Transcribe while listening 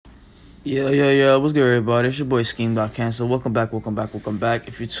Yeah. What's good, everybody? It's your boy Scheme.Cancer. Welcome back.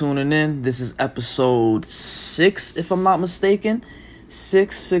 If you're tuning in, this is episode 6, if I'm not mistaken.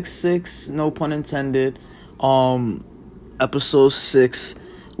 666, no pun intended. Episode 6.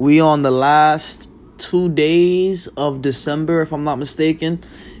 We on the last 2 days of December, if I'm not mistaken.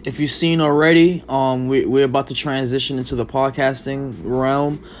 If you've seen already, we're about to transition into the podcasting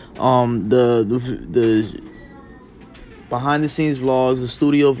realm. The behind the scenes vlogs, the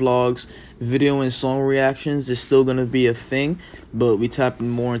studio vlogs, video and song reactions is still going to be a thing, but we tapping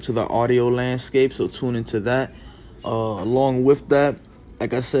more into the audio landscape, so tune into that. Along with that,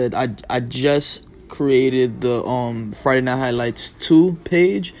 like I said, I just created the Friday Night Highlights 2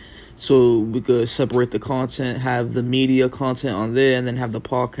 page, so we could separate the content, have the media content on there, and then have the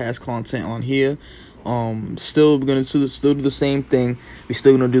podcast content on here. Still gonna do the same thing. We're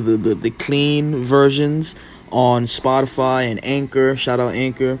still gonna do the clean versions on Spotify and Anchor. Shout out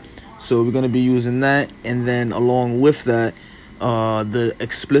Anchor. So we're gonna be using that, and then along with that, the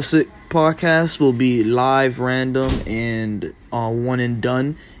explicit podcast will be live, random, and one and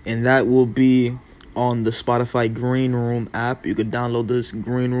done, and that will be on the Spotify Green Room app. You could download this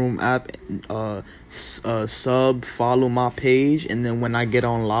Green Room app, follow my page, and then when I get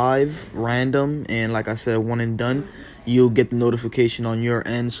on live, random, and like I said, one and done, you'll get the notification on your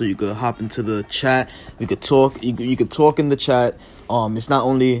end, so you could hop into the chat. You could talk. You could talk in the chat. It's not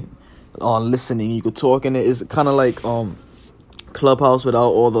only listening. You could talk in it. It's kind of like Clubhouse without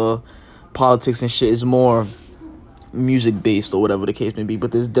all the politics and shit. It's more music based or whatever the case may be.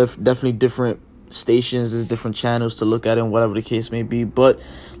 But there's definitely different stations, there's different channels to look at and whatever the case may be. But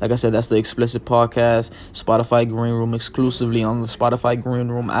like I said, that's the explicit podcast, Spotify Green Room, exclusively on the Spotify Green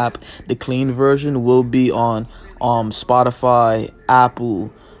Room app. The clean version will be on Spotify,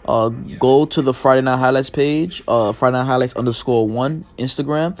 Apple. Go to the Friday Night Highlights page, Friday Night Highlights _1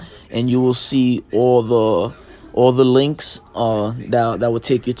 Instagram, and you will see all the links that will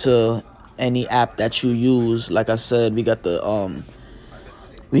take you to any app that you use. Like I said, we got the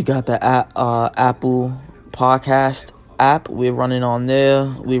Apple Podcast app. We're running on there.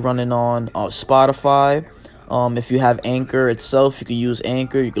 We're running on Spotify. If you have Anchor itself, you can use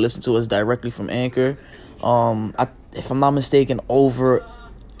Anchor. You can listen to us directly from Anchor. If I'm not mistaken, over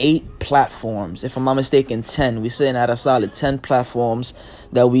 8 platforms. If I'm not mistaken, 10. We're sitting at a solid 10 platforms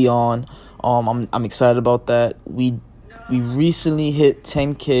that we on. I'm excited about that. We recently hit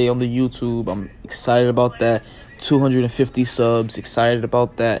 10K on the YouTube. I'm excited about that. 250 subs. Excited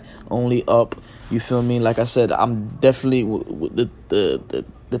about that. Only up. You feel me? Like I said, I'm definitely with the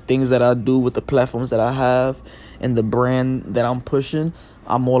things that I do with the platforms that I have and the brand that I'm pushing.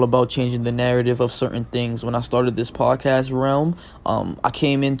 I'm all about changing the narrative of certain things. When I started this podcast realm, I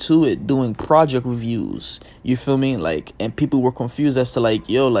came into it doing project reviews. You feel me? Like, and people were confused as to like,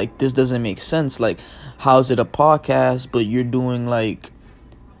 yo, like this doesn't make sense. Like, how's it a podcast, but you're doing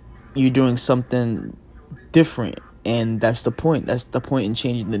something different? And that's the point. That's the point in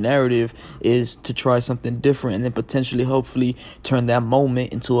changing the narrative, is to try something different and then potentially, hopefully, turn that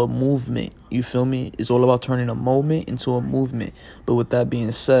moment into a movement. You feel me? It's all about turning a moment into a movement. But with that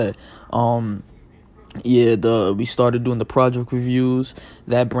being said, we started doing the project reviews.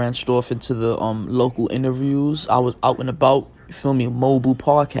 That branched off into the local interviews. I was out and about. You feel me? Mobile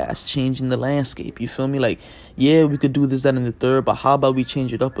podcast, changing the landscape. You feel me? Like, yeah, we could do this, that, and the third, but how about we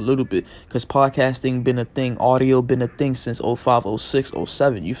change it up a little bit? Because podcasting been a thing, audio been a thing since 05, 06,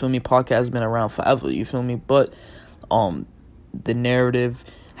 07. You feel me? Podcast been around forever. You feel me? But the narrative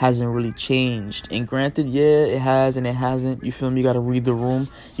hasn't really changed. And granted, yeah, it has and it hasn't. You feel me? You got to read the room.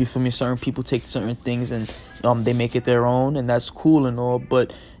 You feel me? Certain people take certain things and they make it their own, and that's cool and all,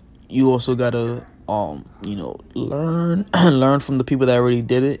 but you also got to learn learn from the people that already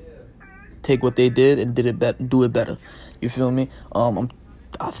did it. Take what they did and do it better. You feel me?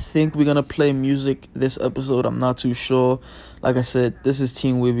 I think we're gonna play music this episode. I'm not too sure. Like I said, this is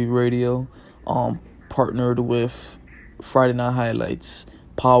Team Waveeey Radio, partnered with Friday Night Highlights,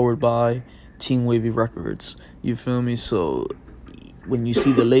 powered by Team Waveeey Records. You feel me? So when you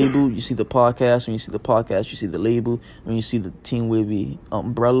see the label, you see the podcast. When you see the podcast, you see the label. When you see the Team Waveeey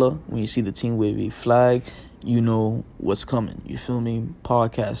umbrella, when you see the Team Waveeey flag, you know what's coming. You feel me?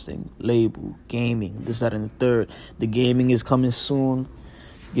 Podcasting, label, gaming, this, that, and the third. The gaming is coming soon.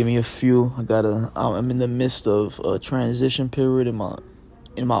 Give me a few. I'm in the midst of a transition period on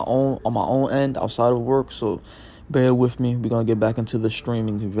my own end, outside of work. So bear with me. We're gonna get back into the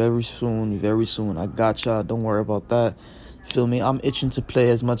streaming very soon. I got y'all. Don't worry about that. Feel me? I'm itching to play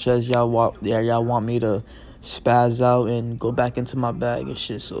as much as y'all want me to spaz out and go back into my bag and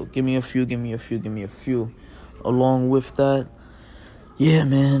shit. So give me a few. Along with that, Yeah,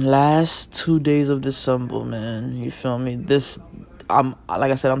 man. Last 2 days of December, man. You feel me? I'm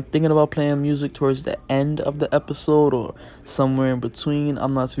like I said, I'm thinking about playing music towards the end of the episode or somewhere in between.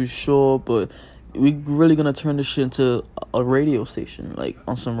 I'm not too sure, but we really gonna turn this shit into a radio station, like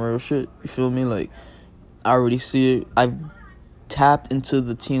on some real shit. You feel me? Like I already see it. I've tapped into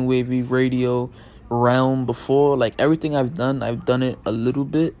the Teen Waveeey radio realm before. Like everything I've done it a little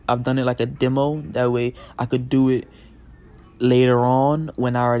bit. I've done it like a demo. That way I could do it later on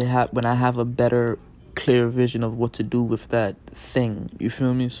when I have a better clear vision of what to do with that thing. You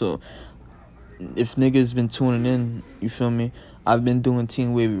feel me? So if niggas been tuning in, you feel me, I've been doing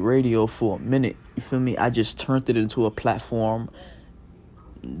Teen Waveeey radio for a minute. You feel me? I just turned it into a platform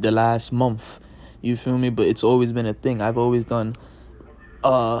the last month. You feel me? But it's always been a thing. I've always done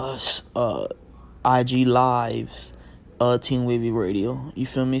IG lives, Teen Waveeey radio. You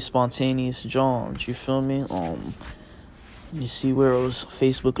feel me? Spontaneous Johns. You feel me? You see where it was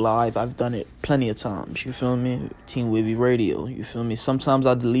Facebook Live. I've done it plenty of times. You feel me? Teen Waveeey Radio. You feel me? Sometimes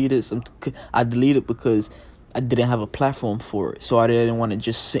I delete it. I delete it because I didn't have a platform for it, so I didn't want to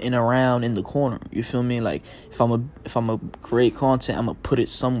just sitting around in the corner. You feel me? Like if I'm a create content, I'm gonna put it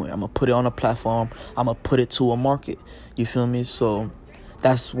somewhere. I'm gonna put it on a platform. I'm gonna put it to a market. You feel me? So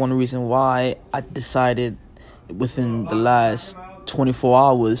that's one reason why I decided within the last 24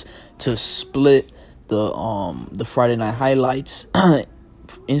 hours to split the Friday Night Highlights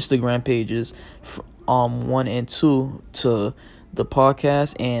Instagram pages 1 and 2 to the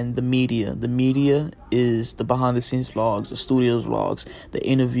podcast and the media. The media is the behind the scenes vlogs, the studios vlogs, the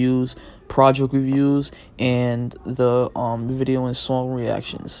interviews, project reviews, and the video and song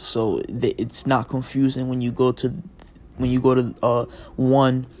reactions. So it's not confusing when you go to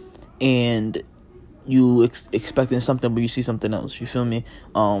one and you expecting something but you see something else. You feel me?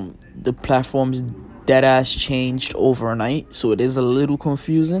 The platforms dead ass changed overnight, so it is a little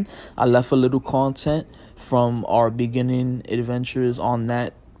confusing. I left a little content from our beginning adventures on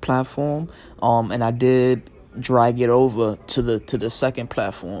that platform, and I did drag it over to the second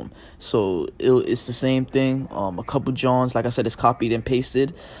platform, so it's the same thing. A couple Johns, like I said, it's copied and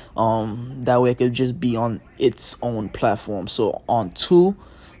pasted. That way it could just be on its own platform. So on 2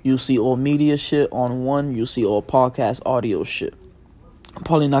 you'll see all media shit. On 1 you'll see all podcast audio shit. I'm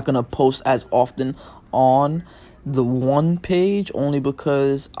probably not gonna post as often on the 1 page, only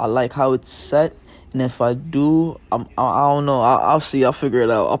because I like how it's set. And if I do, I don't know. I'll see. I'll figure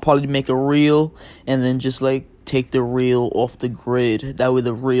it out. I'll probably make a reel and then just like take the reel off the grid. That way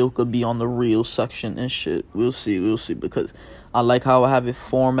the reel could be on the reel section and shit. We'll see. Because I like how I have it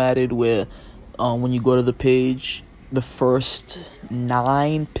formatted where when you go to the page, the first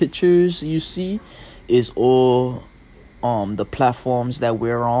 9 pictures you see is all the platforms that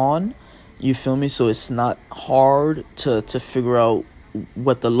we're on. You feel me? So it's not hard to figure out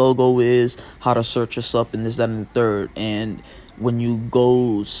what the logo is, how to search us up, and this, that, and the third. And when you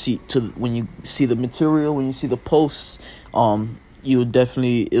when you see the material, when you see the posts, you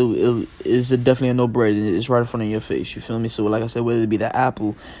definitely it's definitely a no-brainer. It's right in front of your face. You feel me? So like I said, whether it be the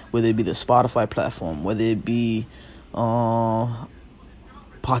Apple, whether it be the Spotify platform, whether it be Pocket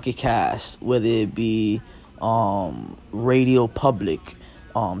Cast, whether it be Radio Public,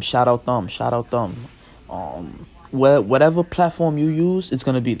 shout out them, whatever platform you use, it's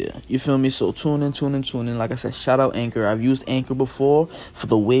gonna be there. You feel me? So tune in. Like I said, shout out Anchor. I've used Anchor before for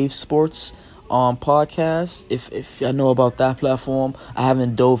the Wave Sports podcast. If I know about that platform, I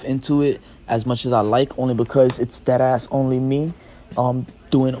haven't dove into it as much as I like, only because it's dead ass only me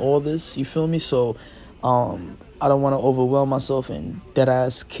doing all this. You feel me? So I don't want to overwhelm myself and dead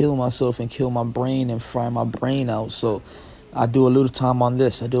ass kill myself and kill my brain and fry my brain out. So I do a little time on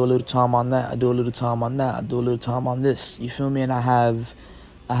this, I do a little time on that, I do a little time on that, I do a little time on this. You feel me? And I have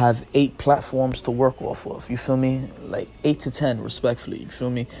 8 platforms to work off of. You feel me? Like 8 to 10, respectfully. You feel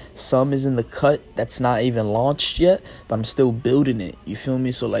me? Some is in the cut that's not even launched yet, but I'm still building it. You feel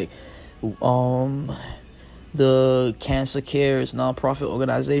me? So like, the Cancer Cares nonprofit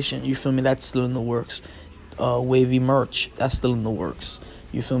organization. You feel me? That's still in the works. Waveeey merch, that's still in the works.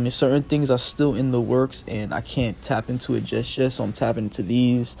 You feel me? Certain things are still in the works, and I can't tap into it just yet. So I'm tapping into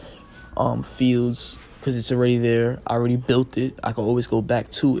these fields because it's already there. I already built it. I can always go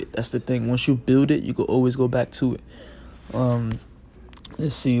back to it. That's the thing. Once you build it, you can always go back to it.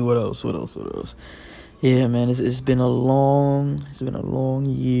 Let's see what else. Yeah, man, it's been a long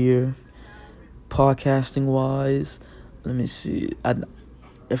year, podcasting wise. Let me see.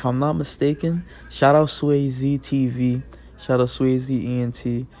 If I'm not mistaken, shout out Swayze TV. Shout out Swayze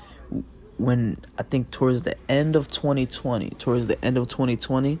ENT. When I think towards the end of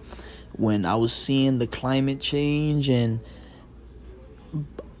 2020, when I was seeing the climate change and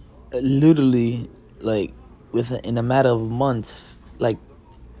literally, like, in a matter of months, like,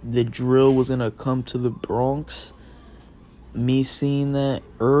 the drill was gonna come to the Bronx. Me seeing that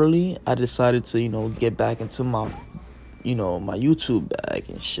early, I decided to, get back into my, my YouTube bag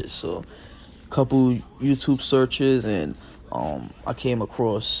and shit. So, couple YouTube searches, and I came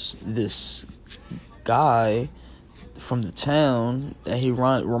across this guy from the town that he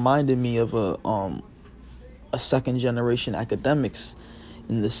reminded me of a second generation academics,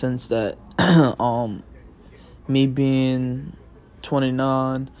 in the sense that me being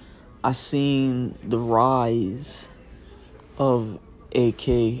 29, I seen the rise of AK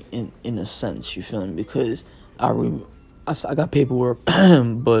in a sense, you feel me? Because I got paperwork,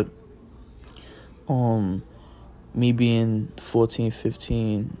 but me being 14,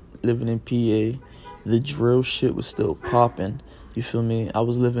 15, living in PA, the drill shit was still popping, you feel me? I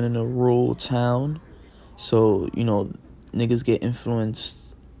was living in a rural town, so, niggas get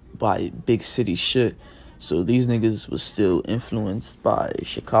influenced by big city shit. So these niggas was still influenced by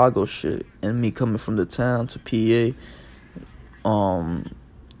Chicago shit, and me coming from the town to PA,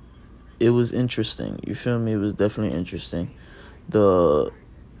 it was interesting. You feel me? It was definitely interesting.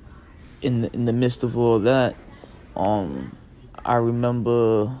 In the midst of all that, I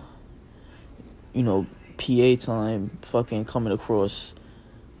remember, PA time, fucking coming across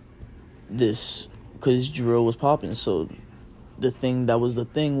this, because drill was popping. So the thing was the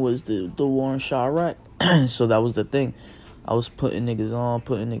war in Chirac. So that was the thing. I was putting niggas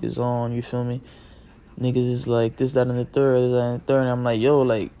on, you feel me? Niggas is like this, that, and the third, and I'm like, yo,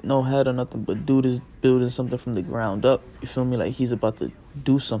 like, no head or nothing, but dude is building something from the ground up, you feel me? Like, he's about to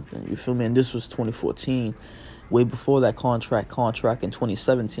do something, you feel me? And this was 2014, way before that contract in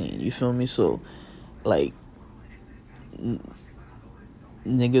 2017, you feel me? So, like,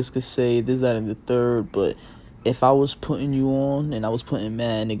 niggas could say this, that, and the third, but if I was putting you on, and I was putting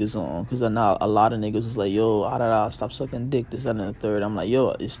mad niggas on, because I know a lot of niggas was like, yo, stop sucking dick, this, that, and the third. I'm like,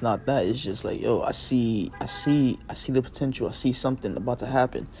 yo, it's not that. It's just like, yo, I see the potential. I see something about to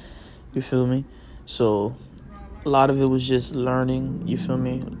happen. You feel me? So a lot of it was just learning. You feel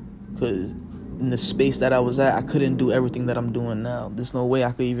me? Because in the space that I was at, I couldn't do everything that I'm doing now. There's no way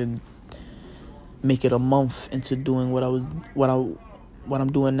I could even make it a month into doing what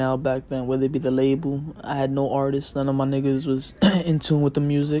I'm doing now. Back then, whether it be the label, I had no artists, none of my niggas was in tune with the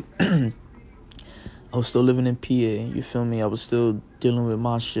music. I was still living in PA, you feel me? I was still dealing with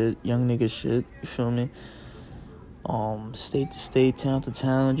my shit, young nigga shit, you feel me? State to state, town to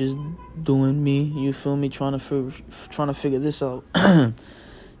town, just doing me, you feel me? Trying to figure this out.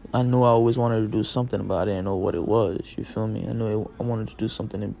 I knew I always wanted to do something about it. I didn't know what it was, you feel me? I knew I wanted to do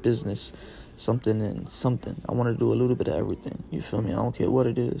something in business, something. I want to do a little bit of everything, you feel me? I don't care what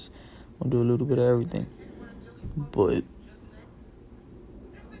it is. I want to do a little bit of everything. But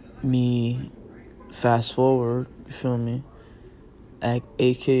me, fast forward, you feel me?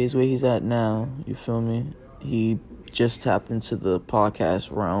 AK is where he's at now, you feel me? He just tapped into the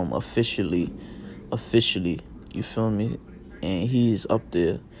podcast realm officially, you feel me? And he's up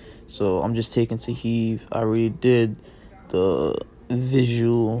there. So I'm just taking to heave. I already did the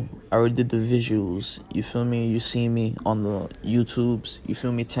visuals, you feel me? You see me on the YouTubes, you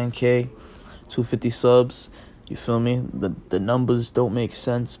feel me? 10K, 250 subs, you feel me? The numbers don't make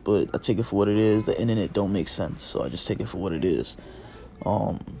sense, but I take it for what it is. The internet don't make sense, so I just take it for what it is.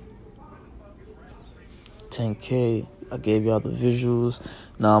 10K, I gave y'all the visuals.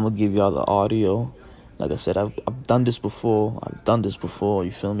 Now I'm gonna give y'all the audio. Like I said, I've done this before.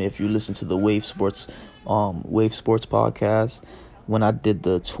 You feel me? If you listen to the Wave Sports podcast, when I did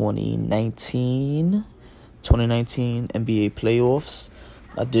the 2019 NBA playoffs,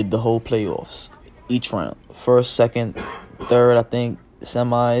 I did the whole playoffs, each round, first, second, third, I think,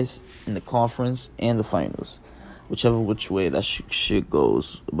 semis, in the conference, and the finals, which way that shit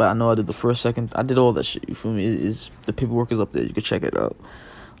goes. But I know I did the first, second, I did all that shit, you feel me? The paperwork is up there, you can check it out.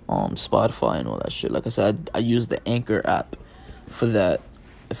 Spotify and all that shit. Like I said, I used the Anchor app for that,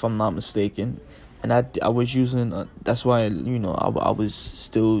 if I'm not mistaken. And I was using, that's why, I was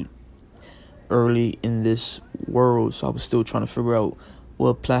still early in this world, so I was still trying to figure out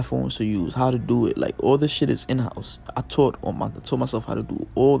what platforms to use, how to do it. Like, all this shit is in-house. I taught myself how to do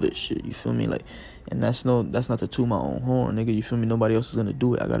all this shit, you feel me? Like, and that's not to toot my own horn, nigga, you feel me? Nobody else is gonna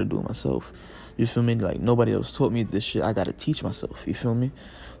do it. I gotta do it myself, you feel me? Like, nobody else taught me this shit. I gotta teach myself, you feel me?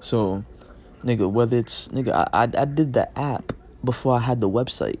 So, nigga, whether it's, I did the app before I had the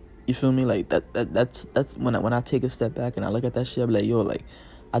website, you feel me? Like, that's when I take a step back and I look at that shit, I be like, yo, like,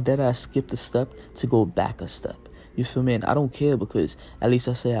 I skipped a step to go back a step, you feel me? And I don't care, because at least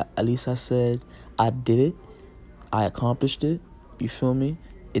I said I did it, I accomplished it, you feel me,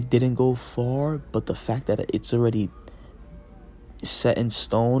 it didn't go far, but the fact that it's already set in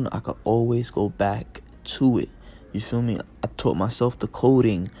stone, I could always go back to it. You feel me? I taught myself the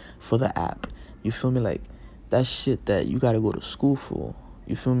coding for the app. You feel me? Like, that shit that you gotta go to school for.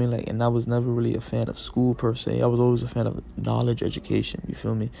 You feel me? Like, and I was never really a fan of school per se. I was always a fan of knowledge education. You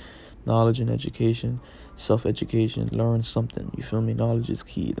feel me? Knowledge and education, self-education, learn something. You feel me? Knowledge is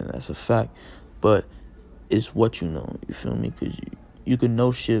key, and that's a fact. But it's what you know. You feel me? Because you can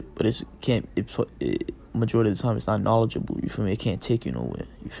know shit, but majority of the time it's not knowledgeable. You feel me? It can't take you nowhere.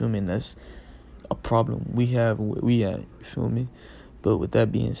 You feel me? And that's a problem we have where we at. You feel me? But with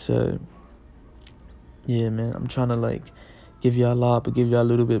that being said, yeah, man, I'm trying to like give y'all a lot, but give y'all a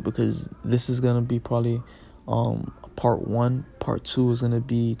little bit, because this is gonna be probably part 1. Part 2 is gonna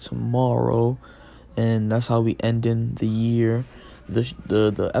be tomorrow, and that's how we end in the year.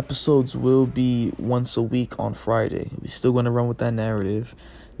 The episodes will be once a week on Friday. We still gonna run with that narrative.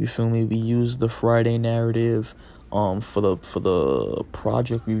 You feel me? We use the Friday narrative for the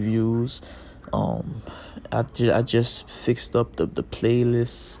project reviews. I just fixed up the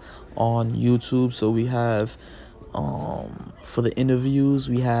playlists on YouTube, so we have for the interviews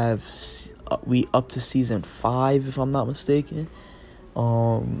we up to season 5, if I'm not mistaken.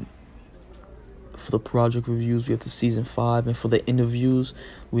 For the project reviews we up to season 5, and for the interviews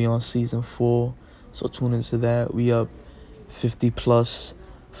we on season 4, so tune into that. We up 50 plus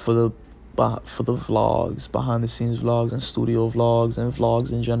for the vlogs, behind the scenes vlogs and studio vlogs and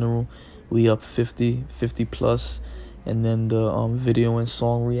vlogs in general. We up 50 plus, and then the video and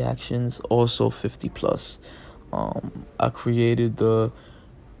song reactions also 50 plus. I created the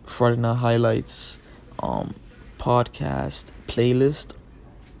Friday Night Highlights podcast playlist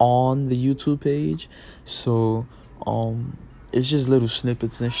on the YouTube page, so it's just little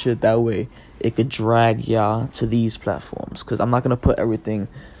snippets and shit. That way it could drag y'all to these platforms, because I'm not gonna put everything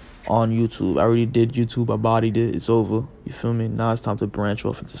on YouTube. I already did YouTube. I bodied it. It's over. You feel me? Now it's time to branch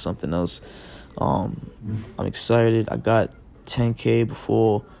off into something else. I'm excited. I got 10K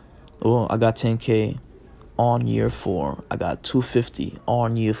I got 10K on year 4. I got 250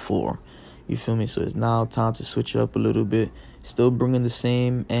 on year 4. You feel me? So it's now time to switch it up a little bit. Still bringing the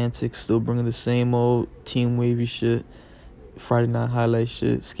same antics. Still bringing the same old Team Waveeey shit. Friday Night Highlight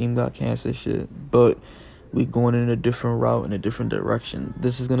shit. Scheme Got Cancer shit. But we going in a different route, in a different direction.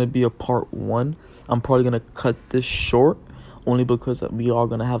 This is going to be a part 1. I'm probably going to cut this short, only because we are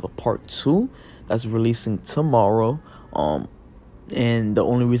going to have a part 2 that's releasing tomorrow. And the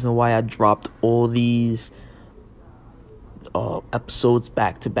only reason why I dropped all these episodes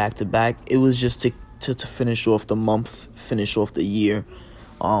back to back, it was just to finish off the month, finish off the year.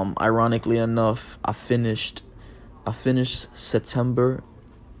 Ironically enough, I finished September,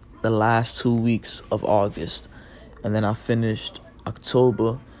 the last 2 weeks of August, and then I finished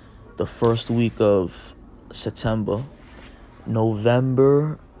October, the first week of September.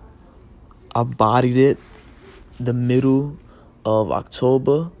 November, I bodied it the middle of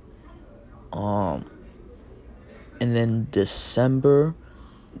October, and then December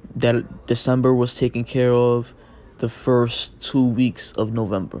was taken care of the first 2 weeks of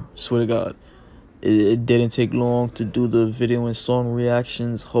November. Swear to God. It didn't take long to do the video and song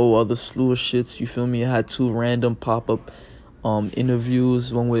reactions, whole other slew of shits. You feel me? I had 2 random pop-up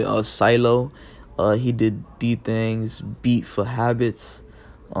interviews. One with Silo. He did D-Things, Beat for Habits.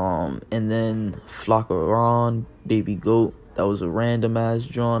 And then Flockaron, Baby Goat. That was a random ass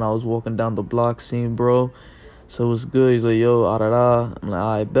John. I was walking down the block seeing bro. So it was good. He's like, yo, ah-da-da. I'm like,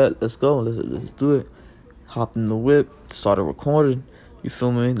 I bet, let's go. Let's do it. Hopped in the whip, started recording. You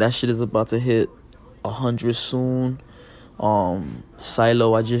feel me? That shit is about to hit 100 soon.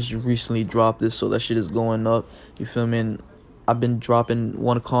 Silo, I just recently dropped this, so that shit is going up. You feel me? And I've been dropping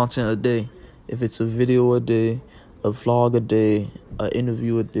one content a day. If it's a video a day, a vlog a day, an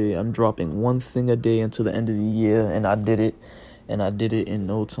interview a day, I'm dropping one thing a day until the end of the year, and I did it in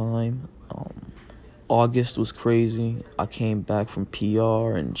no time. August was crazy. I came back from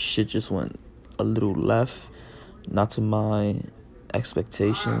PR and shit just went a little left, not to my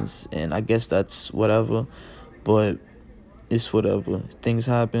expectations, and I guess that's whatever, but it's whatever. Things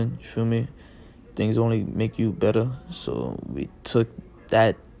happen, you feel me? Things only make you better. So we took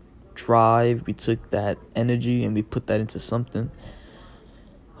that drive, we took that energy, and we put that into something.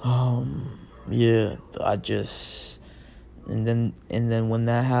 Yeah, and then when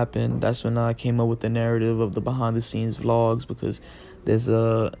that happened, that's when I came up with the narrative of the behind the scenes vlogs, because there's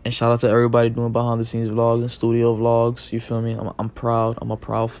and shout out to everybody doing behind the scenes vlogs and studio vlogs. You feel me? I'm proud. I'm a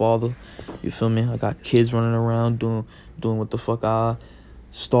proud father. You feel me? I got kids running around doing what the fuck I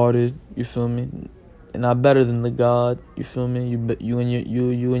started. You feel me? not better than the God. You feel me? You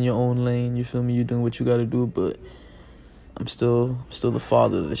in your own lane. You feel me? You doing what you gotta do, but I'm still the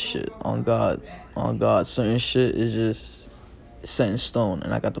father of this shit. On God, certain shit is just set in stone,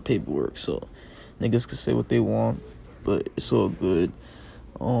 and I got the paperwork, so niggas can say what they want, but it's all good.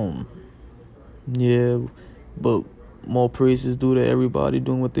 Yeah, but more praises due to everybody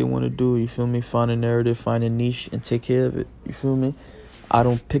doing what they want to do. You feel me? Find a narrative, find a niche, and take care of it. You feel me? I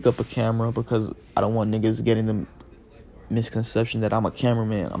don't pick up a camera because I don't want niggas getting the misconception that I'm a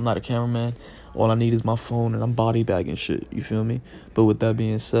cameraman. I'm not a cameraman. All I need is my phone and I'm body bagging shit. You feel me? But with that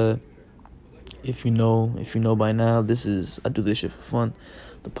being said, if you know by now, I do this shit for fun.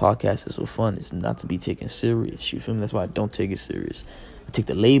 The podcast is for fun. It's not to be taken serious. You feel me? That's why I don't take it serious. I take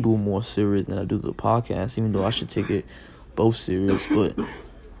the label more serious than I do the podcast, even though I should take it both serious. But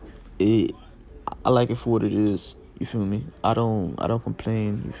I like it for what it is. You feel me? I don't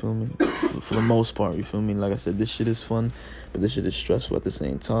complain. You feel me? For the most part, you feel me? Like I said, this shit is fun, but this shit is stressful at the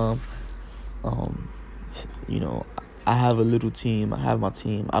same time. You know, I have a little team. I have my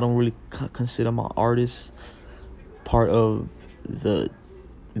team. I don't really consider my artists part of the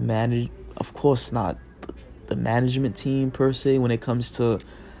of course not the management team per se when it comes to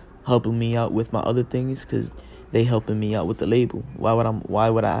helping me out with my other things, because they helping me out with the label. Why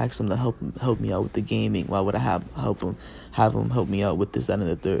would I ask them to help me out with the gaming? Why would I have them help me out with this, that, and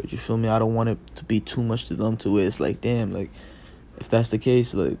the third? You feel me? I don't want it to be too much to them to where it's like, damn, like, if that's the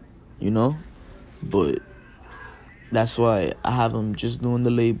case, like, you know? But that's why I have them just doing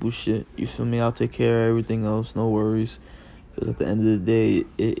the label shit. You feel me? I'll take care of everything else, no worries. Because at the end of the day,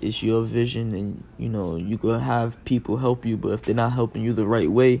 it's your vision, and, you know, you could have people help you, but if they're not helping you the right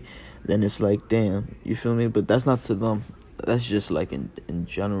way, then it's like, damn, you feel me? But that's not to them. That's just like in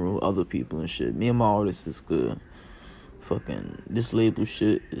general, other people and shit. Me and my artists is good. Fucking, this label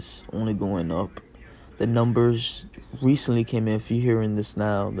shit is only going up. The numbers recently came in. If you're hearing this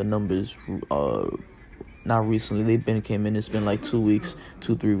now, the numbers, not recently, came in. It's been like 3 weeks.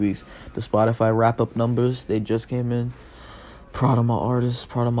 The Spotify wrap-up numbers, they just came in. Proud of my artists,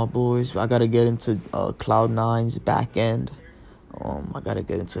 proud of my boys. I gotta get into Cloud9's back end. I gotta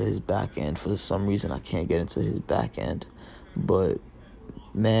get into his back end. For some reason, I can't get into his back end. But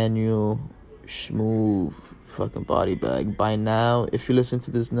Manual, smooth, fucking body bag. By now, if you listen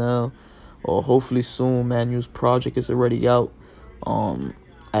to this now, or hopefully soon, Manual's project is already out.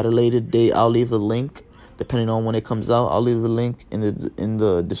 At a later date, I'll leave a link. Depending on when it comes out, I'll leave a link in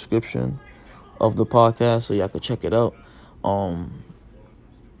the description of the podcast so y'all can check it out. Let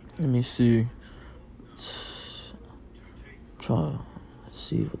me see. Try to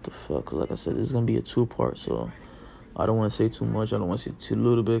see what the fuck. 'Cause like I said, this is gonna be a 2-part, so I don't want to say too much. I don't want to say too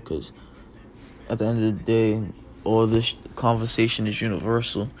little bit, because at the end of the day, all this conversation is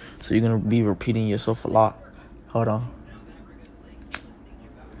universal. So you're gonna be repeating yourself a lot. Hold on.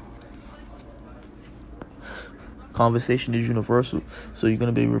 Conversation is universal, so you're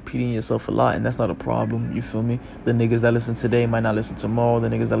gonna be repeating yourself a lot, and that's not a problem. You feel me? The niggas that listen today might not listen tomorrow. The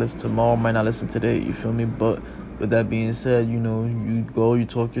niggas that listen tomorrow might not listen today. You feel me? But with that being said, you know, you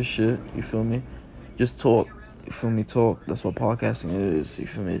talk your shit. You feel me? Just talk. You feel me? Talk. That's what podcasting is. You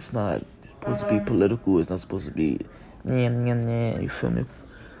feel me? It's not supposed to be political. It's not supposed to be you feel me?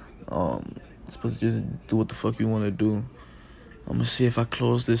 It's supposed to just do what the fuck you want to do. I'm gonna see if I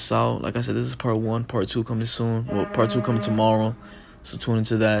close this out. Like I said, this is part 1. Part 2 coming soon. Well, part 2 coming tomorrow. So tune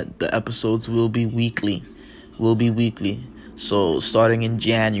into that. The episodes will be weekly. So starting in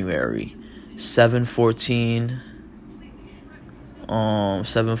January, 7/14,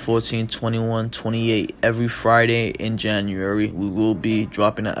 21, 28. Every Friday in January, we will be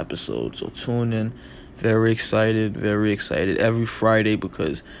dropping an episode. So tune in. Very excited. Every Friday,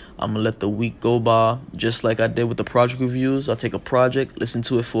 because I'm going to let the week go by just like I did with the project reviews. I'll take a project, listen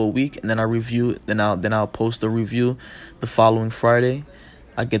to it for a week, and then I'll review it. Then I'll post a review the following Friday.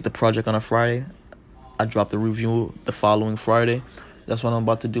 I get the project on a Friday. I drop the review the following Friday. That's what I'm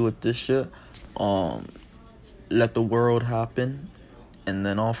about to do with this shit. Let the world happen. And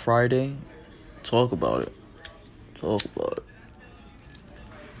then on Friday, talk about it.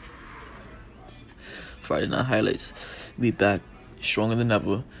 Friday night highlights. We back stronger than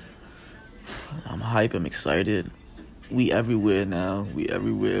ever. I'm hype. I'm excited. We everywhere now. We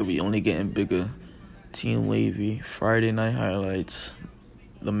only getting bigger. Team Waveeey. Friday night highlights.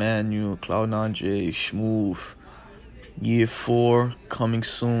 The Manual. Cloud9J. Smooth. Year 4 coming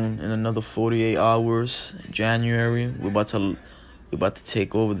soon in another 48 hours. January. We're about to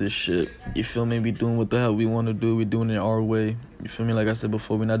take over this shit. You feel me? We doing what the hell we want to do. We doing it our way. You feel me? Like I said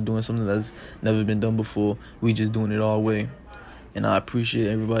before, we're not doing something that's never been done before. We just doing it our way. And I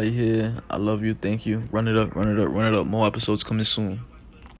appreciate everybody here. I love you. Thank you. Run it up, run it up, run it up. More episodes coming soon.